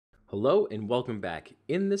Hello and welcome back.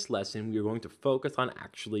 In this lesson, we are going to focus on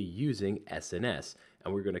actually using SNS,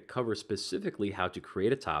 and we're going to cover specifically how to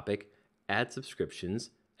create a topic, add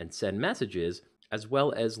subscriptions, and send messages, as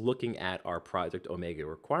well as looking at our Project Omega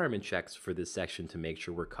requirement checks for this section to make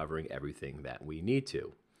sure we're covering everything that we need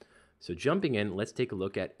to. So jumping in, let's take a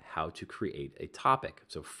look at how to create a topic.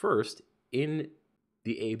 So first, in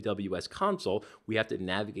the AWS console, we have to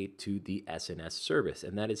navigate to the SNS service,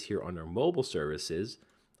 and that is here under Mobile Services,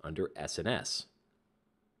 under SNS.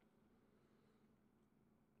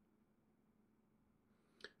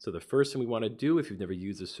 So the first thing we want to do, if you've never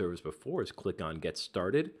used this service before, is click on Get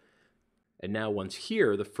Started. And now once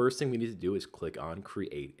here, the first thing we need to do is click on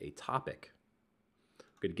Create a Topic.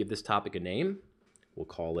 We're going to give this topic a name. We'll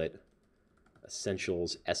call it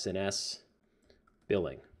Essentials SNS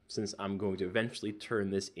Billing, since I'm going to eventually turn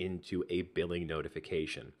this into a billing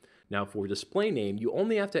notification. Now for display name, you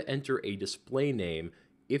only have to enter a display name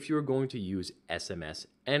if you're going to use SMS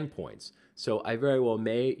endpoints. So I very well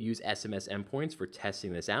may use SMS endpoints for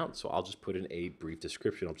testing this out, so I'll just put in a brief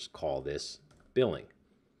description. I'll just call this billing.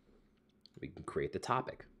 We can create the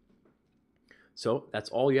topic. So that's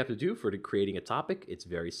all you have to do for creating a topic. It's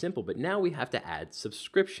very simple, but now we have to add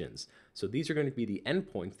subscriptions. So these are going to be the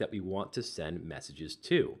endpoints that we want to send messages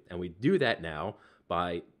to. And we do that now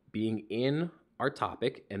by being in our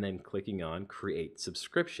topic and then clicking on Create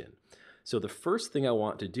Subscription. So the first thing I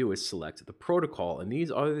want to do is select the protocol, and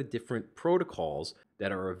these are the different protocols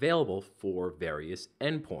that are available for various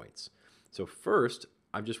endpoints. So first,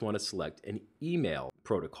 I just want to select an email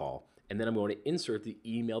protocol, and then I'm going to insert the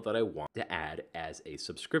email that I want to add as a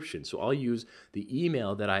subscription. So I'll use the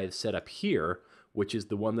email that I have set up here, which is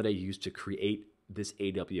the one that I used to create this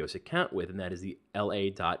AWS account with, and that is the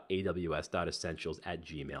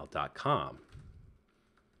la.aws.essentials@gmail.com.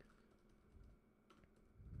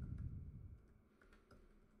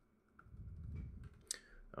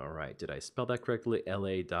 All right, did I spell that correctly?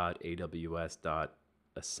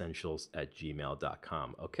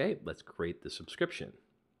 la.aws.essentials@gmail.com. Okay, let's create the subscription.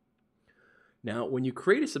 Now, when you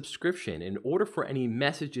create a subscription, in order for any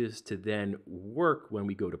messages to then work when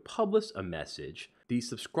we go to publish a message, the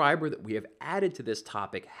subscriber that we have added to this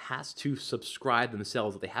topic has to subscribe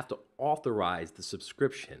themselves. They have to authorize the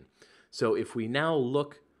subscription. So if we now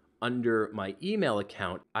look under my email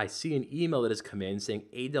account, I see an email that has come in saying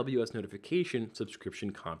AWS notification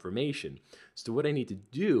subscription confirmation. So what I need to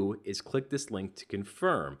do is click this link to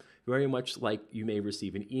confirm, very much like you may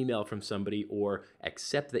receive an email from somebody or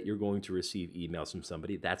accept that you're going to receive emails from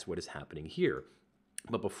somebody. That's what is happening here.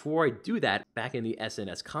 But before I do that, back in the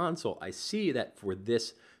SNS console, I see that for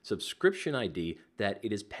this subscription ID that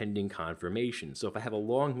it is pending confirmation. So if I have a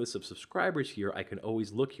long list of subscribers here, I can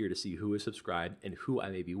always look here to see who is subscribed and who I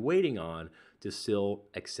may be waiting on to still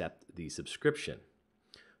accept the subscription.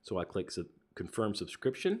 So I click Confirm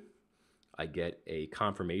Subscription. I get a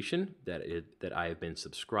confirmation that I have been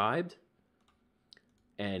subscribed.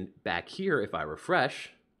 And back here, if I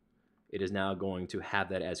refresh, it is now going to have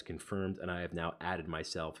that as confirmed, and I have now added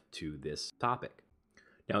myself to this topic.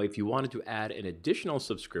 Now, if you wanted to add an additional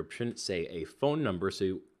subscription, say a phone number,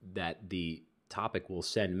 so that the topic will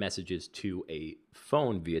send messages to a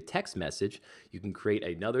phone via text message, you can create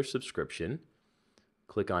another subscription,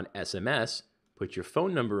 click on SMS, put your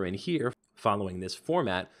phone number in here, following this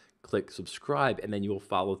format, click subscribe, and then you will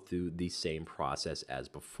follow through the same process as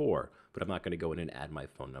before. But I'm not going to go in and add my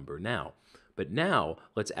phone number now. But now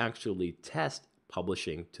let's actually test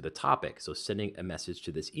publishing to the topic. So sending a message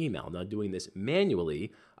to this email. Now doing this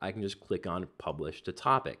manually, I can just click on Publish to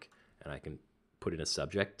Topic, and I can put in a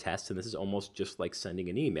subject, test, and this is almost just like sending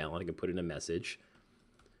an email. And I can put in a message,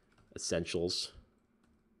 Essentials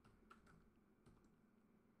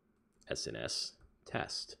SNS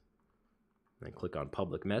Test. And then click on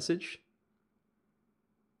Public Message.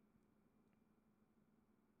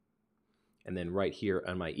 And then right here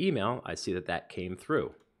on my email, I see that that came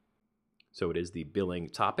through. So it is the billing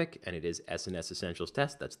topic, and it is SNS Essentials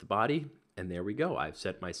Test. That's the body. And there we go. I've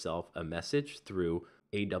sent myself a message through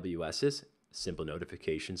AWS's Simple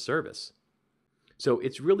Notification Service. So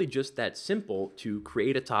it's really just that simple to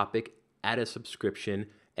create a topic, add a subscription,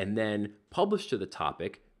 and then publish to the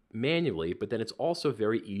topic manually. But then it's also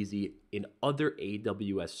very easy in other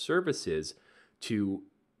AWS services to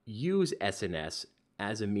use SNS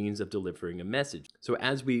as a means of delivering a message. So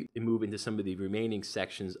as we move into some of the remaining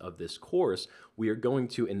sections of this course, we are going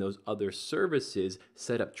to, in those other services,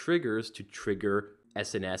 set up triggers to trigger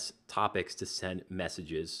SNS topics to send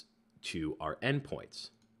messages to our endpoints.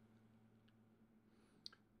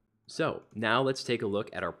 So now let's take a look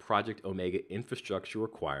at our Project Omega infrastructure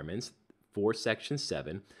requirements for Section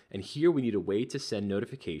 7. And here we need a way to send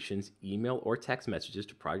notifications, email or text messages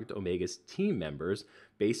to Project Omega's team members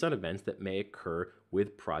based on events that may occur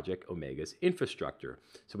with Project Omega's infrastructure.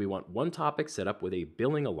 So we want one topic set up with a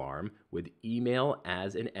billing alarm with email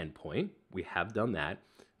as an endpoint. We have done that.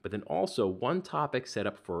 But then also one topic set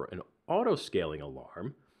up for an auto-scaling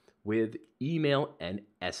alarm with email and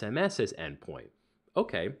SMS as endpoint.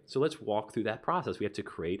 Okay, so let's walk through that process. We have to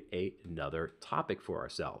create another topic for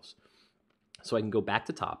ourselves. So I can go back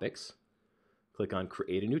to topics, click on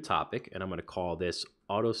create a new topic, and I'm going to call this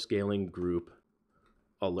auto-scaling group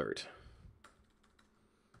alert.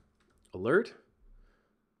 Alert.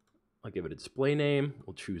 I'll give it a display name.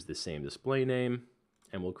 We'll choose the same display name,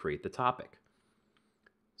 and we'll create the topic.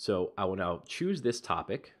 So I will now choose this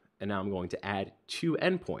topic, and now I'm going to add 2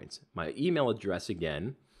 endpoints, my email address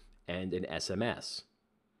again, and an SMS.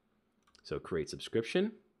 So create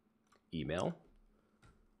subscription, email,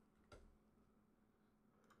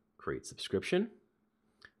 create subscription.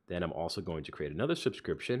 Then I'm also going to create another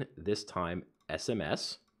subscription, this time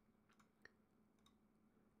SMS.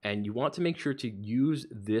 And you want to make sure to use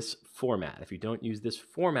this format. If you don't use this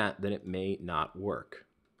format, then it may not work.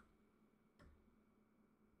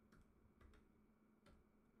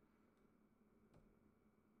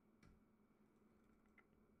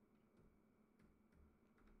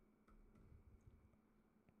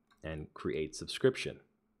 And create subscription.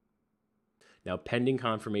 Now, pending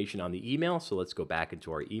confirmation on the email, so let's go back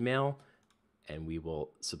into our email and we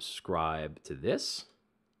will subscribe to this.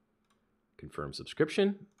 Confirm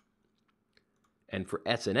subscription. And for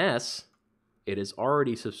SNS, it is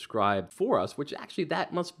already subscribed for us, which actually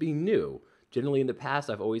that must be new. Generally in the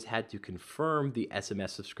past, I've always had to confirm the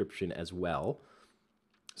SMS subscription as well.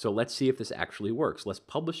 So let's see if this actually works. Let's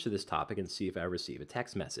publish to this topic and see if I receive a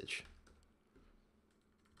text message.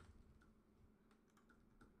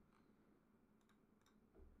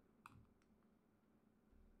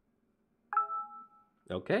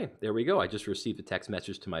 Okay, there we go. I just received a text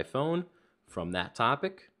message to my phone from that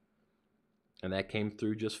topic, and that came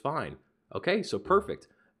through just fine. Okay, so perfect.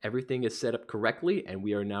 Everything is set up correctly, and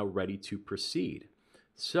we are now ready to proceed.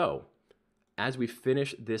 So, as we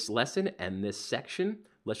finish this lesson and this section,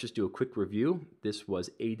 let's just do a quick review. This was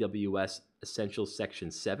AWS Essentials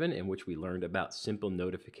Section 7, in which we learned about simple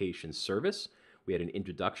notification service. We had an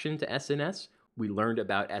introduction to SNS. We learned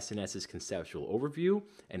about SNS's conceptual overview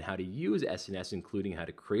and how to use SNS, including how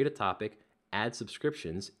to create a topic, add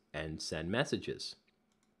subscriptions, and send messages.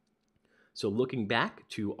 So looking back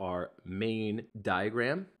to our main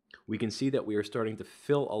diagram, we can see that we are starting to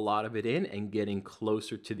fill a lot of it in and getting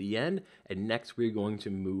closer to the end. And next we're going to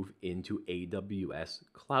move into AWS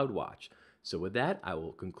CloudWatch. So with that, I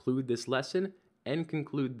will conclude this lesson and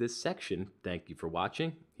conclude this section. Thank you for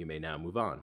watching. You may now move on.